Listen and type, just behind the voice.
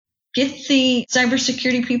get the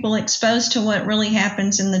cybersecurity people exposed to what really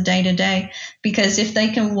happens in the day-to-day. Because if they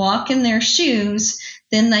can walk in their shoes,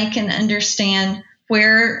 then they can understand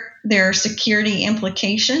where there are security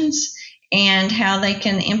implications and how they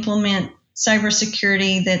can implement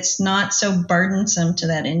cybersecurity that's not so burdensome to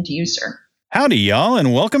that end user. Howdy, y'all,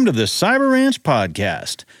 and welcome to the Cyber Ranch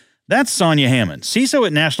podcast. That's Sonja Hammond, CISO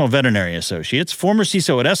at National Veterinary Associates, former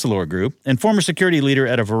CISO at Essilor Group, and former security leader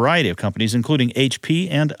at a variety of companies, including HP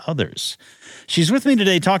and others. She's with me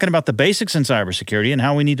today talking about the basics in cybersecurity and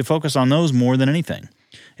how we need to focus on those more than anything.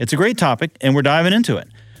 It's a great topic, and we're diving into it.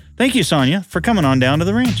 Thank you, Sonja, for coming on down to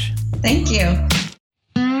the ranch. Thank you.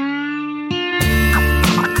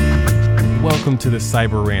 Welcome to the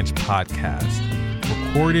Cyber Ranch podcast,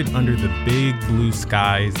 recorded under the big blue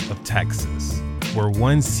skies of Texas, where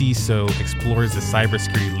one CISO explores the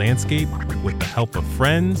cybersecurity landscape with the help of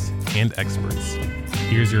friends and experts.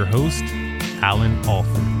 Here's your host, Alan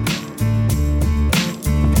Alford.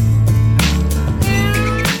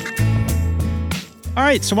 All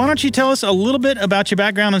right, so why don't you tell us a little bit about your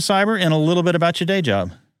background in cyber and a little bit about your day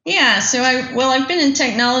job? Yeah, so I've been in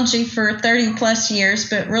technology for 30 plus years,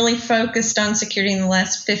 but really focused on security in the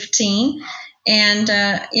last 15. And,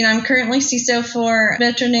 I'm currently CISO for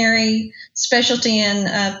veterinary specialty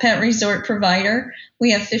and pet resort provider.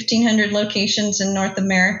 We have 1,500 locations in North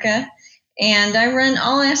America, and I run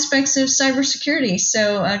all aspects of cybersecurity.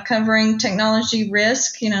 So covering technology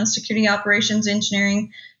risk, security operations,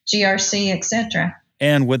 engineering, GRC, et cetera.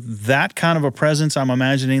 And with that kind of a presence, I'm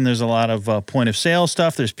imagining there's a lot of point of sale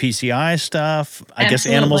stuff. There's PCI stuff. I guess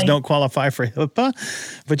animals don't qualify for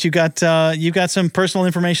HIPAA, but you got some personal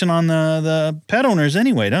information on the pet owners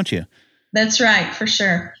anyway, don't you? That's right, for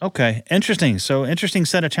sure. Okay, interesting. So interesting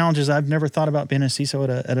set of challenges. I've never thought about being a CISO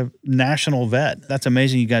at a national vet. That's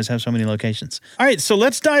amazing you guys have so many locations. All right, so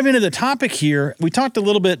let's dive into the topic here. We talked a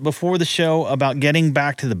little bit before the show about getting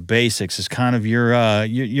back to the basics is kind of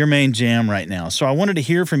your main jam right now. So I wanted to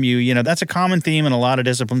hear from you. That's a common theme in a lot of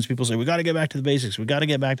disciplines. People say, we got to get back to the basics. We got to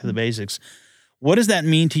get back to the basics. What does that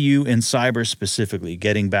mean to you in cyber specifically,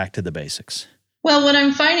 getting back to the basics? Well, what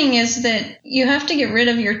I'm finding is that you have to get rid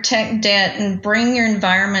of your tech debt and bring your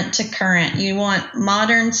environment to current. You want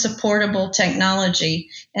modern, supportable technology,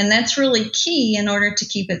 and that's really key in order to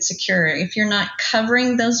keep it secure. If you're not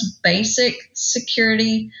covering those basic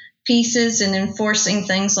security pieces and enforcing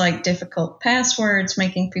things like difficult passwords,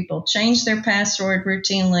 making people change their password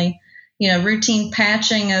routinely, routine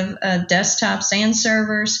patching of desktops and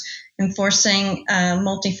servers, enforcing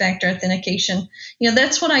multi-factor authentication.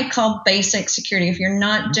 That's what I call basic security. If you're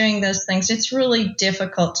not doing those things, it's really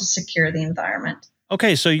difficult to secure the environment.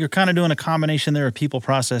 Okay, so you're kind of doing a combination there of people,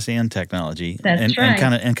 process, and technology. That's right.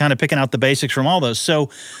 And kind of picking out the basics from all those. So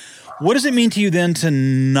what does it mean to you then to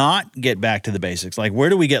not get back to the basics? Like, where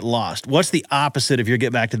do we get lost? What's the opposite of your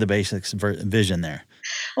get back to the basics vision there?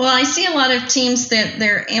 Well, I see a lot of teams that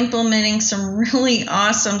they're implementing some really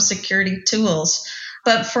awesome security tools.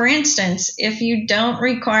 But for instance, if you don't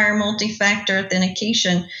require multi-factor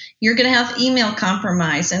authentication, you're going to have email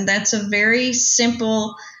compromise. And that's a very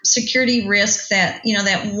simple security risk that,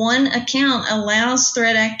 that one account allows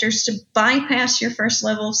threat actors to bypass your first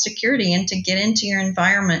level of security and to get into your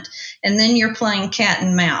environment. And then you're playing cat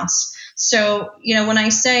and mouse. So, when I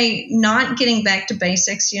say not getting back to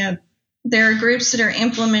basics, there are groups that are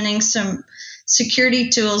implementing some security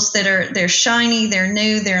tools that they're shiny, they're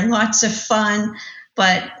new, they're lots of fun,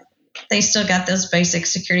 but they still got those basic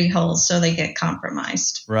security holes, so they get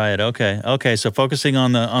compromised. Right. Okay. So focusing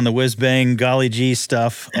on the whiz bang golly gee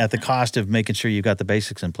stuff at the cost of making sure you've got the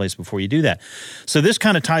basics in place before you do that. So this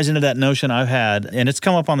kind of ties into that notion I've had, and it's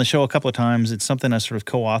come up on the show a couple of times. It's something I sort of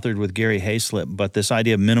co-authored with Gary Hayslip, but this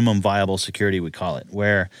idea of minimum viable security, we call it,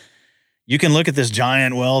 where you can look at this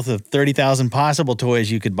giant wealth of 30,000 possible toys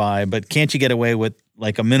you could buy, but can't you get away with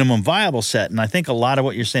like a minimum viable set? And I think a lot of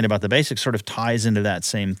what you're saying about the basics sort of ties into that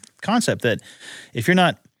same concept, that if you're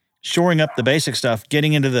not shoring up the basic stuff,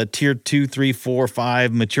 getting into the tier 2, 3, 4,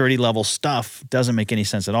 5 maturity level stuff doesn't make any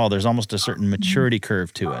sense at all. There's almost a certain maturity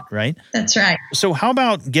curve to it, right? That's right. So how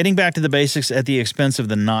about getting back to the basics at the expense of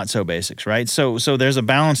the not so basics, right? So there's a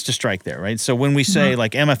balance to strike there, right? So when we say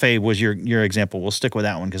like MFA was your example, we'll stick with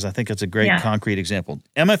that one because I think it's a great concrete example.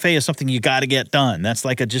 MFA is something you got to get done. That's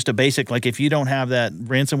like just a basic, like if you don't have that,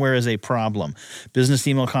 ransomware is a problem. Business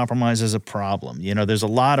email compromise is a problem. There's a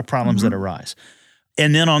lot of problems that arise.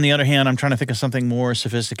 And then on the other hand, I'm trying to think of something more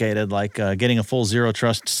sophisticated, like getting a full zero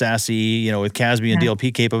trust SASE, with CASB and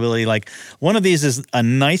DLP capability. Like one of these is a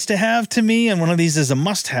nice to have to me, and one of these is a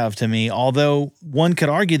must have to me. Although one could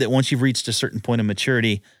argue that once you've reached a certain point of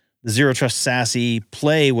maturity, the Zero Trust SASE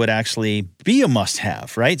play would actually be a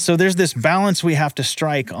must-have, right? So there's this balance we have to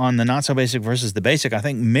strike on the not-so-basic versus the basic. I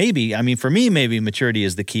think for me, maybe maturity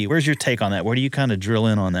is the key. Where's your take on that? Where do you kind of drill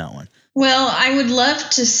in on that one? Well, I would love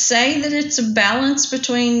to say that it's a balance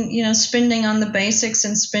between, spending on the basics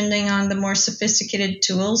and spending on the more sophisticated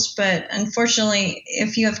tools. But unfortunately,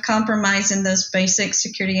 if you have compromise in those basic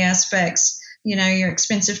security aspects, your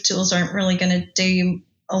expensive tools aren't really going to do you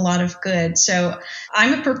a lot of good. So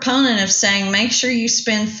I'm a proponent of saying make sure you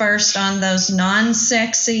spend first on those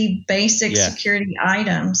non-sexy basic security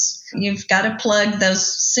items. You've got to plug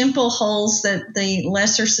those simple holes that the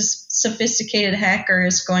lesser sophisticated hacker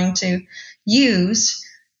is going to use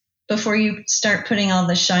before you start putting all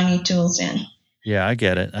the shiny tools in. Yeah, I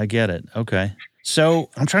get it. Okay. So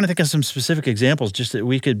I'm trying to think of some specific examples just that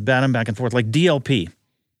we could bat them back and forth, like DLP.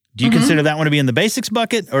 Do you consider that one to be in the basics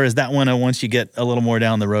bucket, or is that one a once you get a little more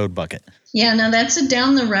down the road bucket? Yeah, no, that's a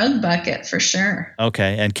down the road bucket for sure.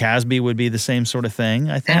 Okay, and CASB would be the same sort of thing,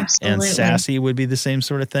 I think. Absolutely. And SASE would be the same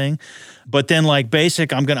sort of thing. But then like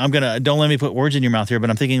basic, I'm gonna don't let me put words in your mouth here, but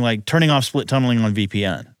I'm thinking like turning off split tunneling on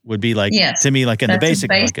VPN would be like to me like in the basic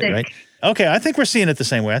bucket, right? Okay, I think we're seeing it the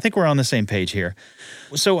same way. I think we're on the same page here.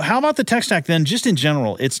 So how about the tech stack then, just in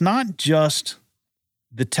general? It's not just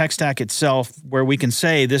the tech stack itself where we can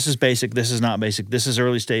say this is basic, this is not basic, this is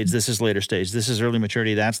early stage, this is later stage, this is early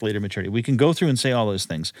maturity, that's later maturity. We can go through and say all those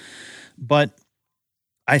things. But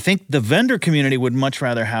I think the vendor community would much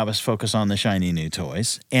rather have us focus on the shiny new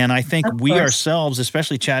toys. And I think we ourselves,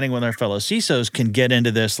 especially chatting with our fellow CISOs, can get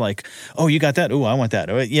into this like, oh, you got that? Oh, I want that.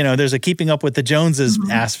 There's a keeping up with the Joneses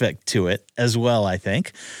aspect to it as well, I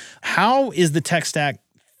think. How is the tech stack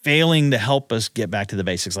failing to help us get back to the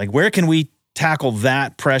basics? Like where can we tackle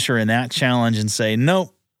that pressure and that challenge and say,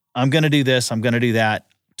 nope, I'm going to do this, I'm going to do that.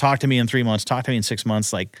 Talk to me in 3 months, talk to me in 6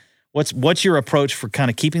 months. Like what's your approach for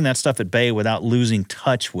kind of keeping that stuff at bay without losing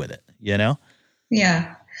touch with it,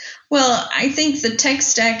 Yeah. Well, I think the tech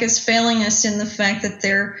stack is failing us in the fact that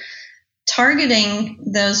they're targeting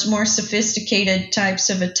those more sophisticated types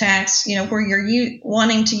of attacks, where you're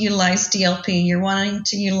wanting to utilize DLP, you're wanting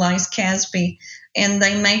to utilize CASB, and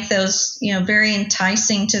they make those, very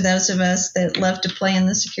enticing to those of us that love to play in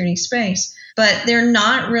the security space. But they're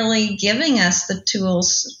not really giving us the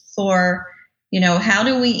tools for, how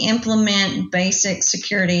do we implement basic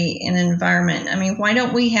security in an environment? I mean, why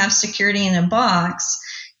don't we have security in a box,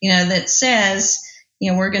 that says,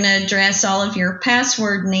 we're going to address all of your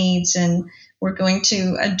password needs and we're going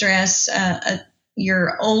to address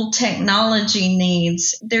your old technology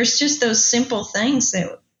needs. There's just those simple things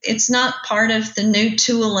that it's not part of the new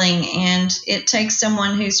tooling, and it takes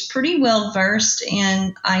someone who's pretty well versed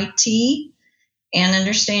in IT and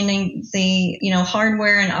understanding the,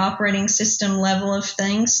 hardware and operating system level of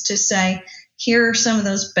things to say, here are some of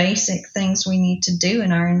those basic things we need to do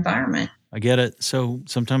in our environment. I get it. So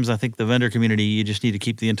sometimes I think the vendor community, you just need to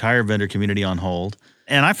keep the entire vendor community on hold.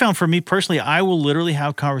 And I found for me personally, I will literally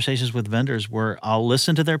have conversations with vendors where I'll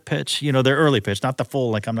listen to their pitch, their early pitch, not the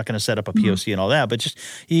full, like I'm not going to set up a POC and all that, but just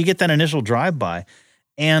you get that initial drive-by.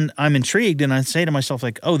 And I'm intrigued and I say to myself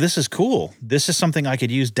like, oh, this is cool. This is something I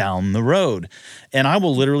could use down the road. And I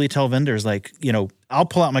will literally tell vendors like, I'll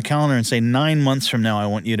pull out my calendar and say 9 months from now, I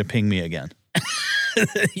want you to ping me again.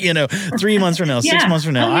 3 months from now, 6 months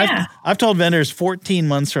from now. I've told vendors 14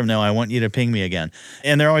 months from now, I want you to ping me again.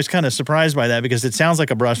 And they're always kind of surprised by that because it sounds like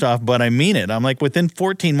a brush off, but I mean it. I'm like, within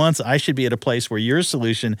 14 months, I should be at a place where your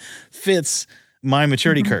solution fits my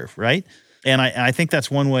maturity curve, right? And I think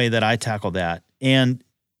that's one way that I tackle that. And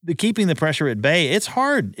keeping the pressure at bay, it's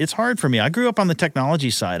hard. It's hard for me. I grew up on the technology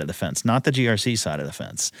side of the fence, not the GRC side of the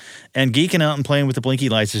fence. And geeking out and playing with the blinky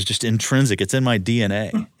lights is just intrinsic. It's in my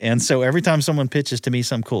DNA. And so every time someone pitches to me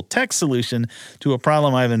some cool tech solution to a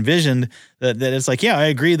problem I've envisioned, that it's like, yeah, I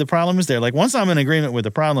agree the problem is there. Like once I'm in agreement with the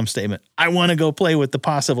problem statement, I want to go play with the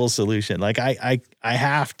possible solution. Like I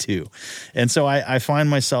have to. And so I find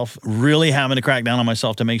myself really having to crack down on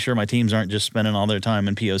myself to make sure my teams aren't just spending all their time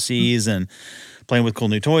in POCs and playing with cool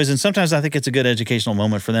new toys. And sometimes I think it's a good educational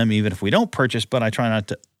moment for them, even if we don't purchase, but I try not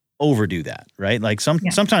to overdo that, right? Like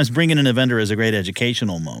sometimes bringing in a vendor is a great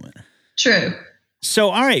educational moment. True. So,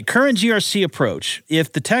 all right, current GRC approach.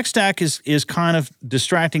 If the tech stack is kind of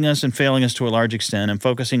distracting us and failing us to a large extent and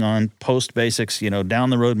focusing on post basics, down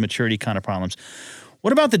the road maturity kind of problems,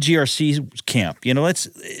 what about the GRC camp?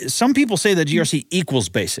 Some people say that GRC equals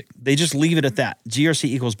basic. They just leave it at that. GRC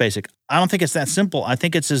equals basic. I don't think it's that simple. I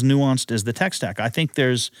think it's as nuanced as the tech stack. I think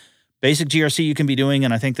there's basic GRC you can be doing,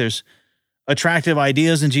 and I think there's attractive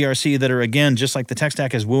ideas in GRC that are, again, just like the tech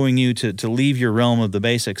stack is wooing you to leave your realm of the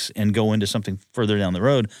basics and go into something further down the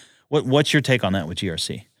road. What's your take on that with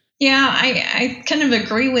GRC? Yeah, I kind of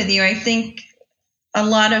agree with you. I think a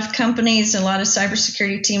lot of companies, a lot of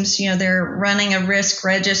cybersecurity teams, they're running a risk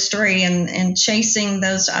registry and chasing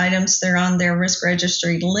those items. They're on their risk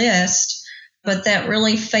registry list, but that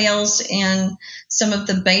really fails in some of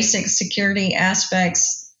the basic security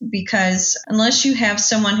aspects, because unless you have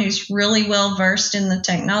someone who's really well versed in the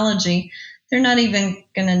technology, they're not even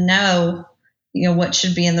going to know, what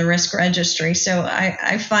should be in the risk registry. So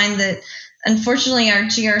I find that unfortunately our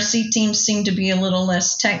GRC teams seem to be a little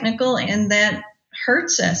less technical, and that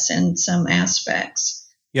hurts us in some aspects.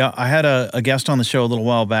 Yeah, I had a guest on the show a little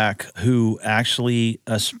while back who actually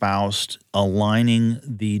espoused aligning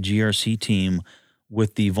the GRC team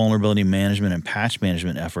with the vulnerability management and patch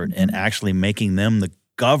management effort, and actually making them the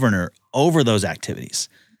governor over those activities.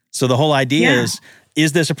 So the whole idea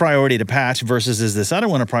is this a priority to patch versus is this other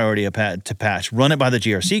one a priority to patch? Run it by the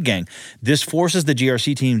GRC gang. This forces the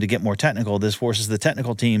GRC team to get more technical. This forces the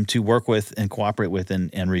technical team to work with and cooperate with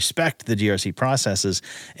and respect the GRC processes.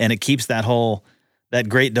 And it keeps that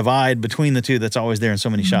great divide between the two that's always there in so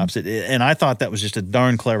many shops. And I thought that was just a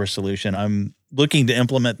darn clever solution. I'm looking to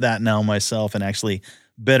implement that now myself and actually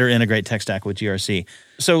better integrate tech stack with GRC.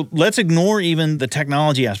 So let's ignore even the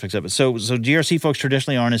technology aspects of it. So GRC folks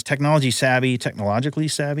traditionally aren't as technologically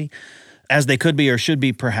savvy as they could be or should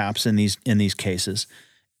be perhaps in these cases.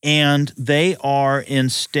 And they are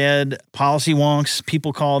instead policy wonks,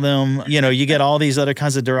 people call them. You get all these other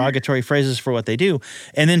kinds of derogatory phrases for what they do.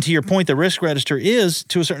 And then to your point, the risk register is,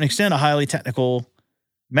 to a certain extent, a highly technical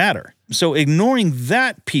matter. So ignoring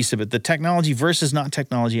that piece of it, the technology versus not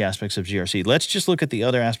technology aspects of GRC, let's just look at the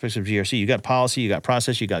other aspects of GRC. You got policy, you got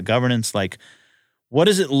process, you got governance. Like, what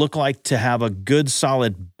does it look like to have a good,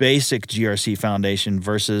 solid, basic GRC foundation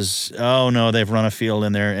versus, oh no, they've run afield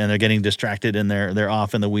and they're getting distracted and they're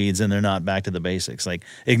off in the weeds and they're not back to the basics? Like,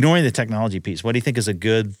 ignoring the technology piece, what do you think is a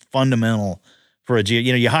good fundamental for a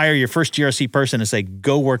you hire your first GRC person and say,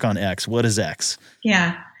 go work on X. What is X?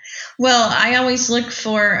 Yeah. Well, I always look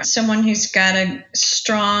for someone who's got a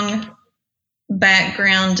strong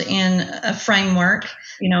background in a framework.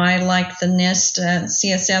 I like the NIST,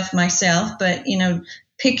 CSF myself, but,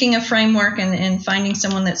 picking a framework and finding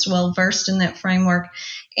someone that's well versed in that framework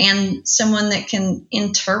and someone that can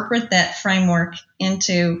interpret that framework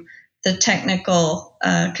into the technical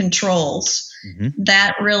controls. Mm-hmm.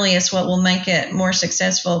 That really is what will make it more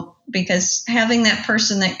successful, because having that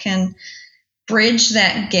person that can bridge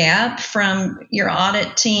that gap from your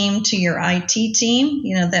audit team to your IT team,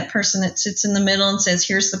 that person that sits in the middle and says,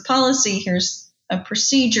 here's the policy, here's a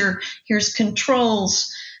procedure, here's controls,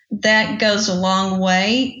 that goes a long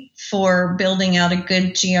way for building out a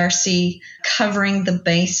good GRC covering the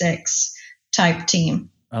basics type team.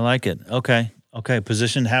 I like it. Okay.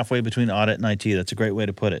 Positioned halfway between audit and IT. That's a great way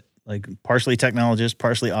to put it. Like, partially technologist,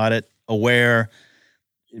 partially audit, aware,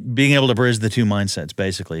 being able to bridge the two mindsets,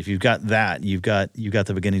 basically. If you've got that, you've got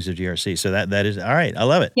the beginnings of GRC. So that is all right. I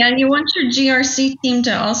love it. Yeah, and you want your GRC team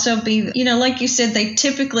to also be, like you said, they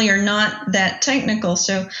typically are not that technical.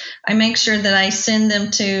 So I make sure that I send them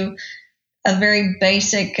to a very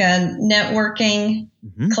basic networking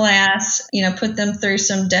class, put them through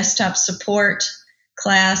some desktop support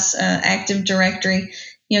class, Active Directory.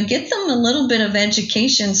 Get them a little bit of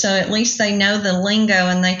education so at least they know the lingo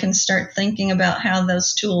and they can start thinking about how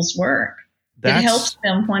those tools work. It helps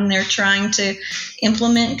them when they're trying to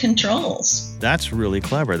implement controls. That's really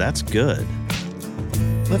clever. That's good.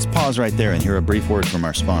 Let's pause right there and hear a brief word from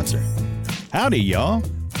our sponsor. Howdy, y'all.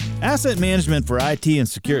 Asset management for IT and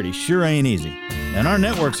security sure ain't easy, and our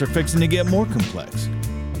networks are fixing to get more complex.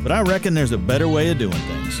 But I reckon there's a better way of doing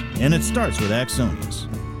things, and it starts with Axonius.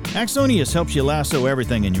 Axonius helps you lasso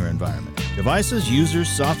everything in your environment: devices, users,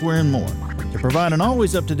 software, and more, to provide an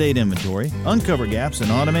always up-to-date inventory, uncover gaps,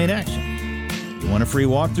 and automate action. You want a free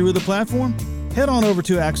walkthrough of the platform? Head on over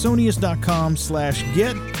to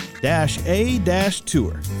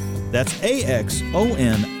axonius.com/get-a-tour. That's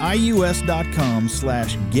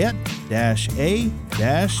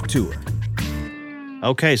axonius.com/get-a-tour.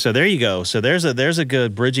 Okay, so there you go. So there's a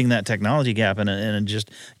good bridging that technology gap and just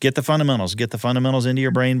get the fundamentals. Get the fundamentals into your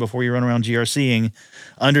brain before you run around GRCing.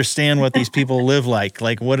 Understand what these people live like.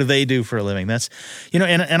 Like, what do they do for a living? That's,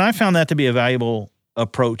 and I found that to be a valuable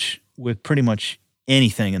approach with pretty much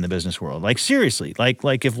anything in the business world. Like, seriously,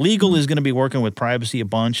 like if legal is going to be working with privacy a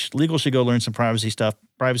bunch, legal should go learn some privacy stuff.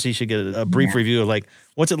 Privacy should get a brief review of, like,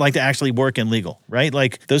 what's it like to actually work in legal, right?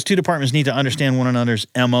 Like, those two departments need to understand one another's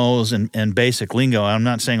MOs and basic lingo. I'm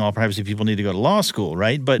not saying all privacy people need to go to law school,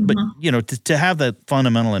 right? But to have that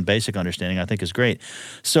fundamental and basic understanding, I think, is great.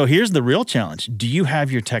 So here's the real challenge. Do you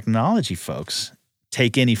have your technology folks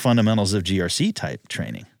take any fundamentals of GRC type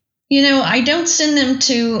training? I don't send them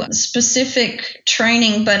to specific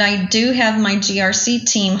training, but I do have my GRC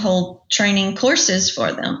team hold training courses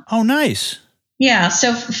for them. Oh, nice. Yeah.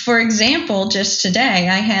 So, for example, just today,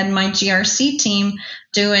 I had my GRC team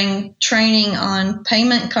doing training on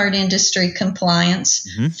payment card industry compliance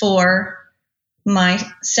for my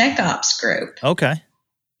SecOps group. Okay.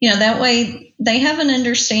 That way they have an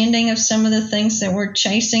understanding of some of the things that we're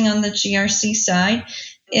chasing on the GRC side.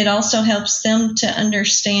 It also helps them to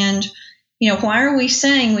understand, why are we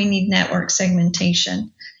saying we need network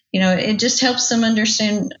segmentation? It just helps them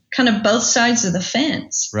understand kind of both sides of the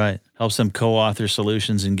fence. Right. Helps them co-author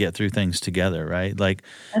solutions and get through things together, right? Like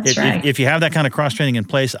That's right. If you have that kind of cross-training in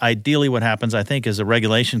place, ideally what happens, I think, is a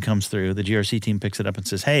regulation comes through, the GRC team picks it up and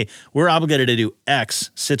says, hey, we're obligated to do X,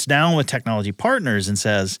 sits down with technology partners and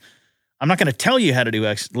says, I'm not going to tell you how to do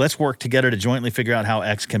X. Let's work together to jointly figure out how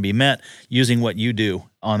X can be met using what you do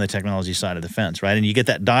on the technology side of the fence, right? And you get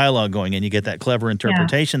that dialogue going and you get that clever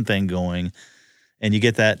interpretation thing going. And you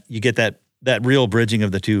get that real bridging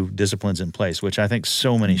of the two disciplines in place, which I think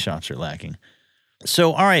so many shops are lacking.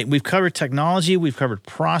 So, all right, we've covered technology, we've covered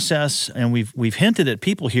process, and we've hinted at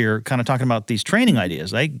people here kind of talking about these training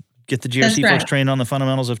ideas. Like get the GRC folks trained on the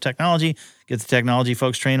fundamentals of technology, get the technology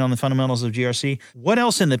folks trained on the fundamentals of GRC. What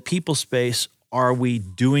else in the people space are we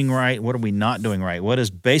doing right? What are we not doing right? What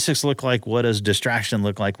does basics look like? What does distraction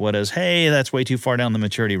look like? What does, hey, that's way too far down the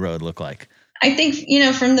maturity road look like? I think,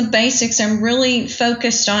 from the basics, I'm really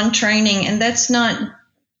focused on training, and that's not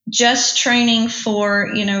just training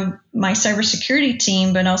for, my cybersecurity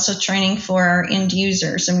team, but also training for our end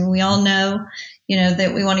users. I mean, we all know,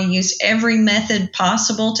 that we want to use every method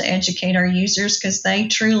possible to educate our users because they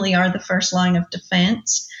truly are the first line of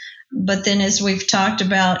defense. But then as we've talked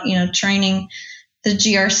about, training the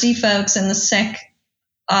GRC folks and the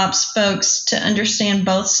SecOps folks to understand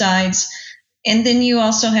both sides. And then you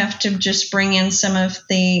also have to just bring in some of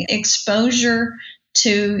the exposure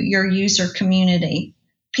to your user community.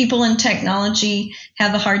 People in technology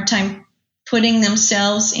have a hard time putting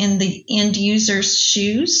themselves in the end user's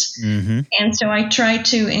shoes. And so I try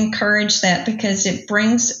to encourage that because it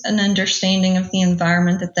brings an understanding of the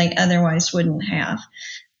environment that they otherwise wouldn't have.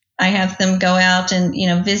 I have them go out and,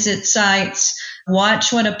 visit sites,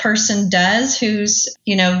 watch what a person does who's,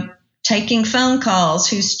 taking phone calls,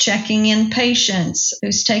 who's checking in patients,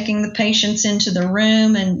 who's taking the patients into the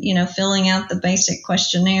room and, filling out the basic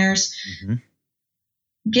questionnaires.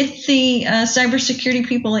 Get the cybersecurity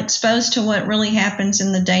people exposed to what really happens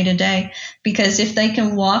in the day-to-day, because if they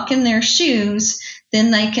can walk in their shoes, then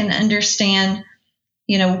they can understand,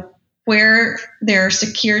 where there are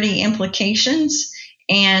security implications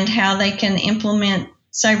and how they can implement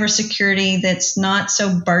cybersecurity that's not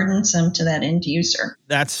so burdensome to that end user.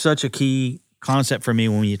 That's such a key concept for me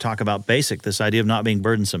when you talk about basic, this idea of not being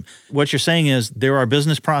burdensome. What you're saying is there are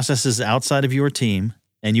business processes outside of your team,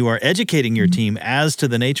 and you are educating your team as to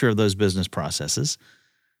the nature of those business processes.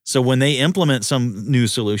 So when they implement some new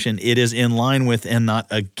solution, it is in line with and not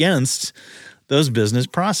against those business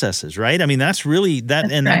processes, right? I mean, that's really that,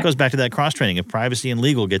 and that goes back to that cross-training of privacy and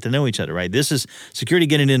legal get to know each other, right? This is security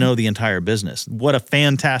getting to know the entire business. What a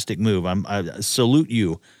fantastic move. I salute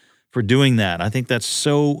you for doing that. I think that's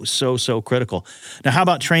so critical. Now, how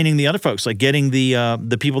about training the other folks, like getting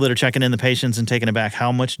the people that are checking in the patients and taking it back?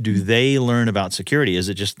 How much do they learn about security? Is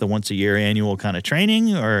it just the once a year annual kind of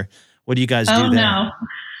training, or what do you guys do there? No.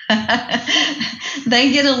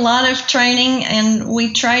 They get a lot of training, and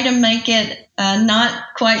we try to make it not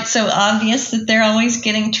quite so obvious that they're always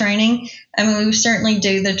getting training. I mean, we certainly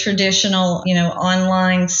do the traditional,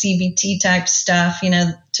 online CBT type stuff,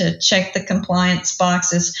 to check the compliance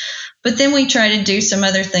boxes. But then we try to do some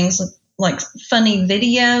other things like funny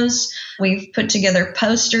videos. We've put together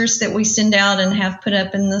posters that we send out and have put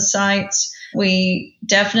up in the sites. We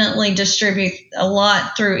definitely distribute a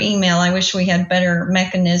lot through email. I wish we had better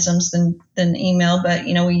mechanisms than email, but,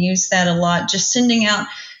 we use that a lot. Just sending out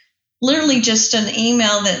literally just an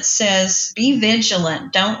email that says, be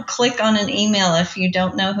vigilant. Don't click on an email if you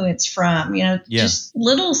don't know who it's from. Just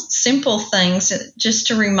little simple things just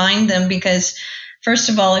to remind them, because first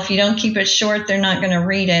of all, if you don't keep it short, they're not going to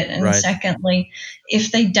read it. And secondly,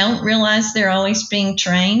 if they don't realize they're always being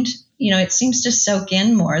trained, it seems to soak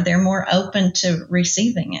in more. They're more open to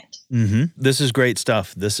receiving it. This is great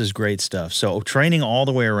stuff. So training all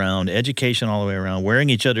the way around, education all the way around, wearing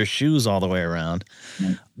each other's shoes all the way around.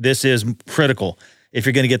 This is critical if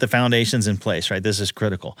you're going to get the foundations in place, right? This is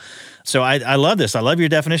critical. So I love this. I love your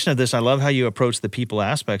definition of this. I love how you approach the people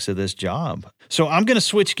aspects of this job. So I'm going to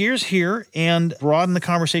switch gears here and broaden the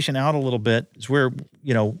conversation out a little bit. It's where,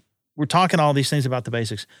 we're talking all these things about the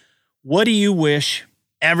basics. What do you wish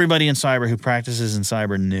everybody in cyber who practices in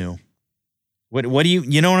cyber knew? What do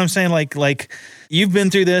you know what I'm saying? Like you've been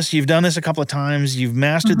through this, you've done this a couple of times, you've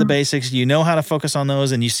mastered the basics, you know how to focus on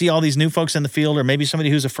those, and you see all these new folks in the field, or maybe somebody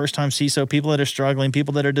who's a first-time CISO, people that are struggling,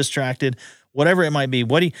 people that are distracted, whatever it might be.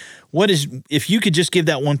 What is, if you could just give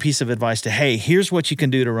that one piece of advice to, hey, here's what you can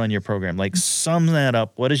do to run your program, like sum that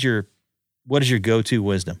up. What is your go-to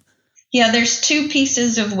wisdom? Yeah, there's two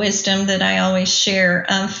pieces of wisdom that I always share.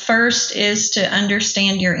 First is to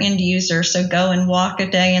understand your end user, so go and walk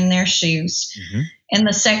a day in their shoes. Mm-hmm. And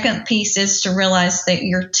the second piece is to realize that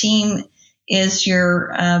your team is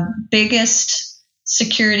your biggest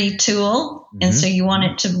security tool, and so you want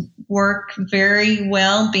it to work very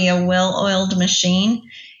well, be a well-oiled machine.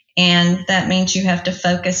 And that means you have to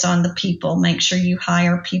focus on the people. Make sure you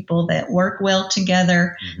hire people that work well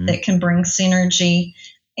together, that can bring synergy,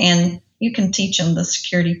 and you can teach them the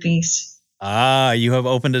security piece. You have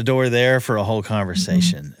opened a door there for a whole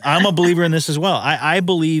conversation. I'm a believer in this as well. I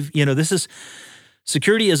believe,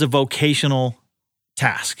 security is a vocational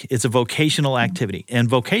task. It's a vocational activity, and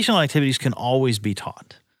vocational activities can always be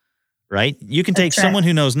taught, right? You can take someone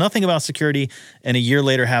who knows nothing about security and a year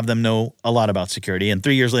later have them know a lot about security, and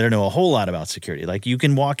 3 years later know a whole lot about security. Like, you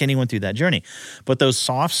can walk anyone through that journey. But those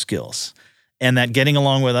soft skills and that getting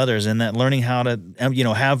along with others and that learning how to,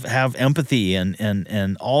 have empathy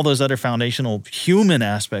and all those other foundational human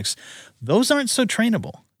aspects, those aren't so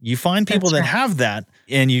trainable. You find people that have that,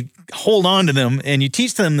 and you hold on to them and you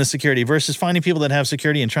teach them the security, versus finding people that have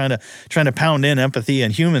security and trying to pound in empathy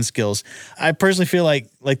and human skills. I personally feel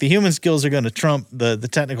like the human skills are going to trump the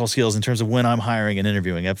technical skills in terms of when I'm hiring and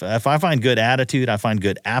interviewing. If I find good attitude, I find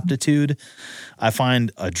good aptitude, I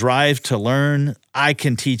find a drive to learn, I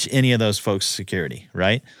can teach any of those folks security,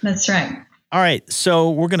 right? That's right. All right, so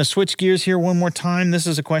we're going to switch gears here one more time. This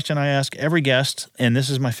is a question I ask every guest, and this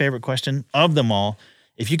is my favorite question of them all.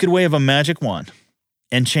 If you could wave a magic wand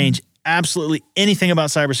and change absolutely anything about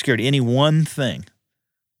cybersecurity, any one thing,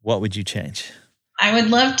 what would you change? I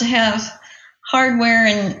would love to have hardware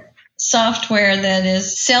and software that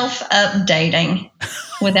is self-updating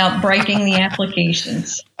without breaking the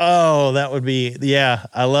applications. Oh, that would be,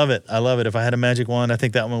 I love it. I love it. If I had a magic wand, I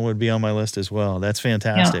think that one would be on my list as well. That's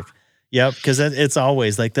fantastic. Yeah. Yep, because it's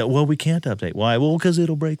always like that. Well, we can't update. Why? Well, because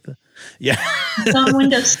it'll break the. Yeah. It's on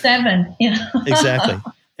Windows 7. Yeah. Exactly.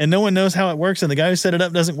 And no one knows how it works. And the guy who set it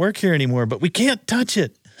up doesn't work here anymore, but we can't touch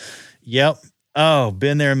it. Yep. Oh,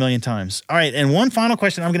 been there a million times. All right. And one final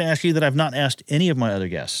question I'm going to ask you that I've not asked any of my other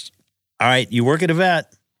guests. All right. You work at a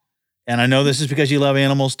vet, and I know this is because you love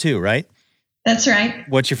animals too, right? That's right.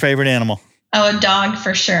 What's your favorite animal? Oh, a dog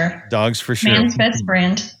for sure. Dogs for sure. Man's best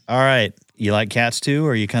friend. All right. You like cats too,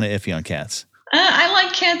 or are you kind of iffy on cats? I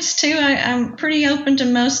like cats too. I'm pretty open to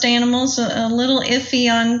most animals, a little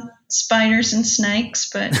iffy on spiders and snakes,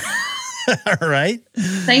 but all right.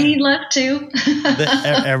 They need love too.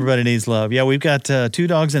 Everybody needs love. Yeah, we've got 2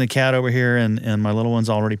 dogs and a cat over here, and my little one's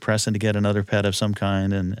already pressing to get another pet of some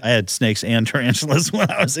kind. And I had snakes and tarantulas when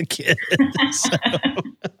I was a kid. So.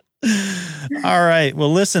 All right.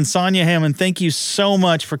 Well, listen, Sonja Hammond, thank you so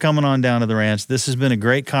much for coming on down to the ranch. This has been a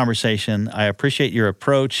great conversation. I appreciate your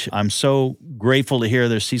approach. I'm so grateful to hear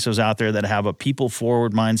there's CISOs out there that have a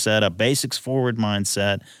people-forward mindset, a basics-forward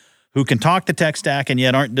mindset, who can talk the tech stack and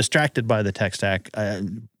yet aren't distracted by the tech stack.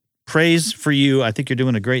 Praise for you. I think you're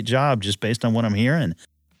doing a great job just based on what I'm hearing.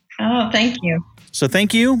 Oh, thank you. So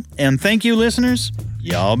thank you. And thank you, listeners.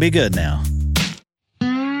 Y'all be good now.